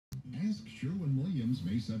Ask Sherwin-Williams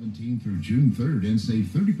May 17th through June 3rd and save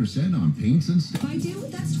 30% on paints and stuff. I do?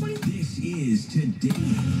 That's 20. This is Today.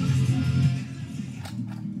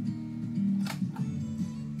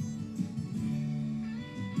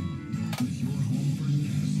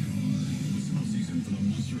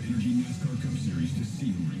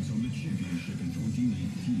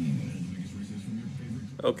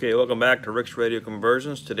 Okay, welcome back to Rick's Radio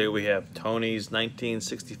Conversions. Today we have Tony's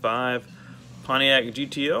 1965 Pontiac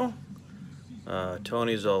GTO.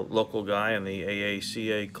 Tony's a local guy in the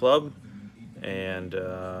AACA club, and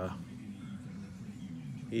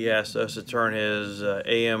he asked us to turn his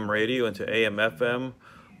AM radio into AM FM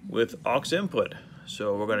with aux input.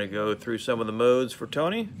 So we're going to go through some of the modes for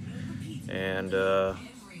Tony, and so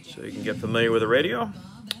you can get familiar with the radio.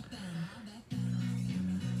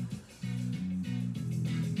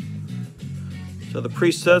 So the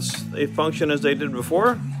presets, they function as they did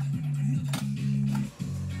before.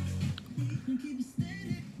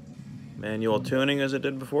 Manual tuning as it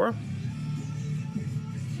did before.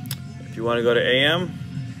 If you want to go to AM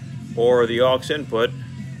or the aux input,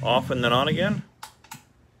 off and then on again.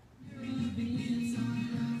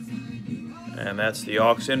 And that's the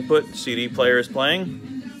aux input. CD player is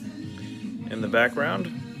playing in the background.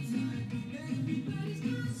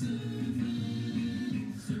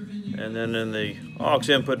 And then in the aux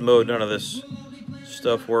input mode, none of this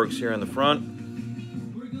stuff works here in the front.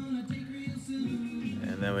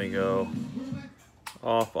 And then we go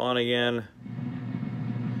off, on again.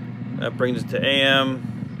 That brings it to AM.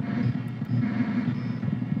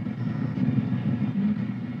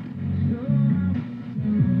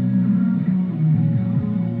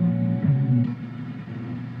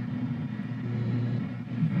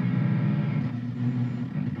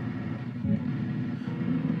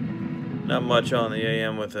 Not much on the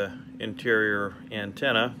AM with the interior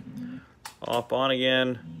antenna. Off, on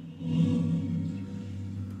again.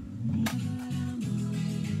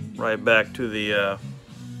 Right back to the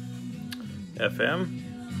FM.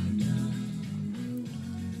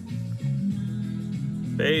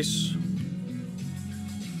 Bass.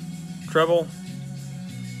 Treble.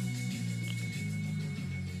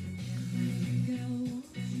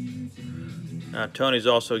 Now Tony's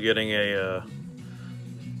also getting a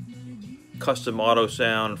custom auto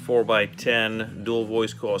sound 4x10 dual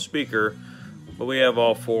voice coil speaker, but we have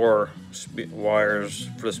all four wires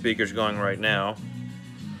for the speakers going right now.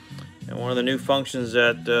 And one of the new functions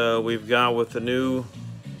that we've got with the new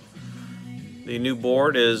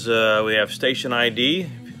board is we have station ID,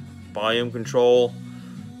 volume control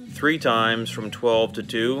 3 times from 12 to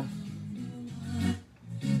 2.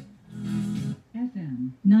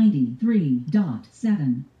 FM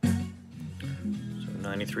 93.7.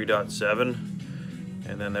 93.7,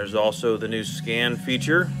 and then there's also the new scan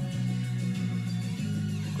feature.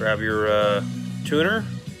 Grab your tuner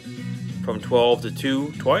from 12 to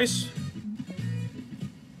 2 twice.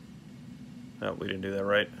 Oh, we didn't do that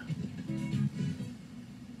right.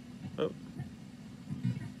 Oh.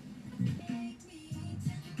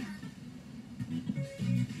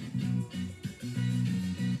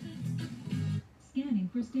 Scanning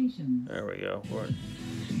for stations. There we go.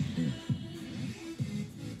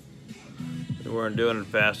 We weren't doing it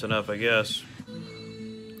fast enough, I guess.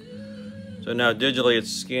 So now digitally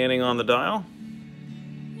it's scanning on the dial.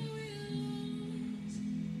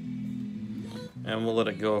 And we'll let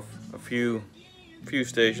it go a few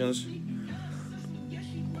stations.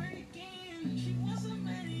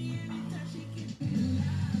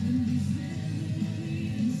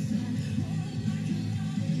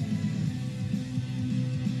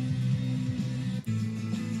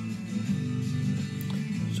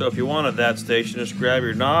 So if you wanted that station, just grab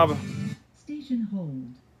your knob. Station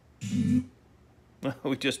hold.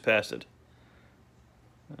 We just passed it.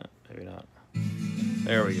 Maybe not.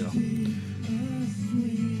 There we go.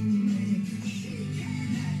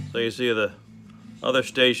 So you see the other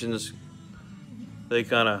stations, they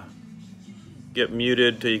kind of get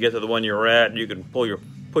muted till you get to the one you're at. You can pull your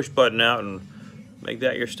push button out and make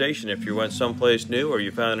that your station if you went someplace new or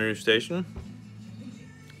you found a new station.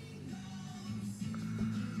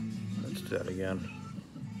 Let's do that again.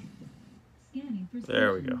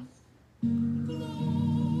 There we go.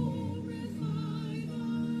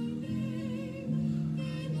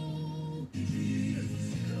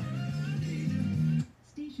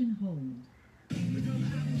 Station hold.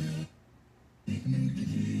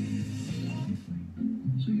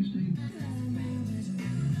 So you stayed.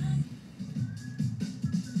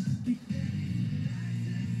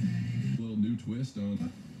 Little new twist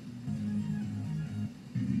on.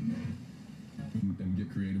 And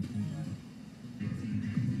get creative.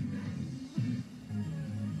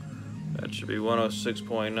 That should be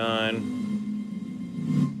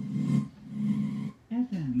 106.9.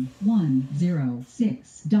 FM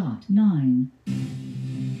 106.9.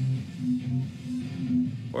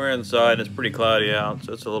 We're inside and it's pretty cloudy out,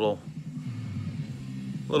 so it's a little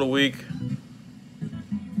weak.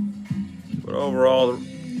 But overall, the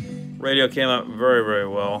radio came out very, very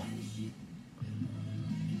well.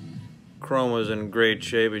 Chrome was in great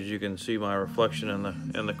shape, as you can see my reflection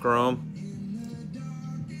in the chrome.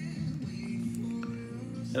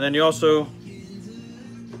 And then you also,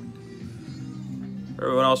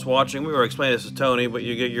 everyone else watching, we were explaining this to Tony, but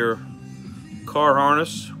you get your car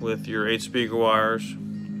harness with your 8 speaker wires,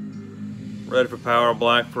 red for power,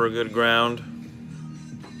 black for a good ground,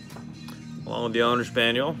 along with the owner's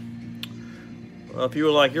manual. Well, if you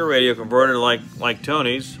would like your radio converted like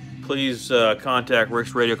Tony's, please contact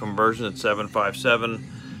Rick's Radio Conversion at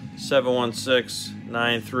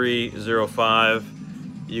 757-716-9305.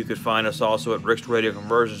 You could find us also at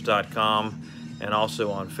ricksradioconversions.com and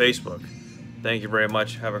also on Facebook. Thank you very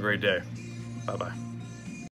much. Have a great day. Bye-bye.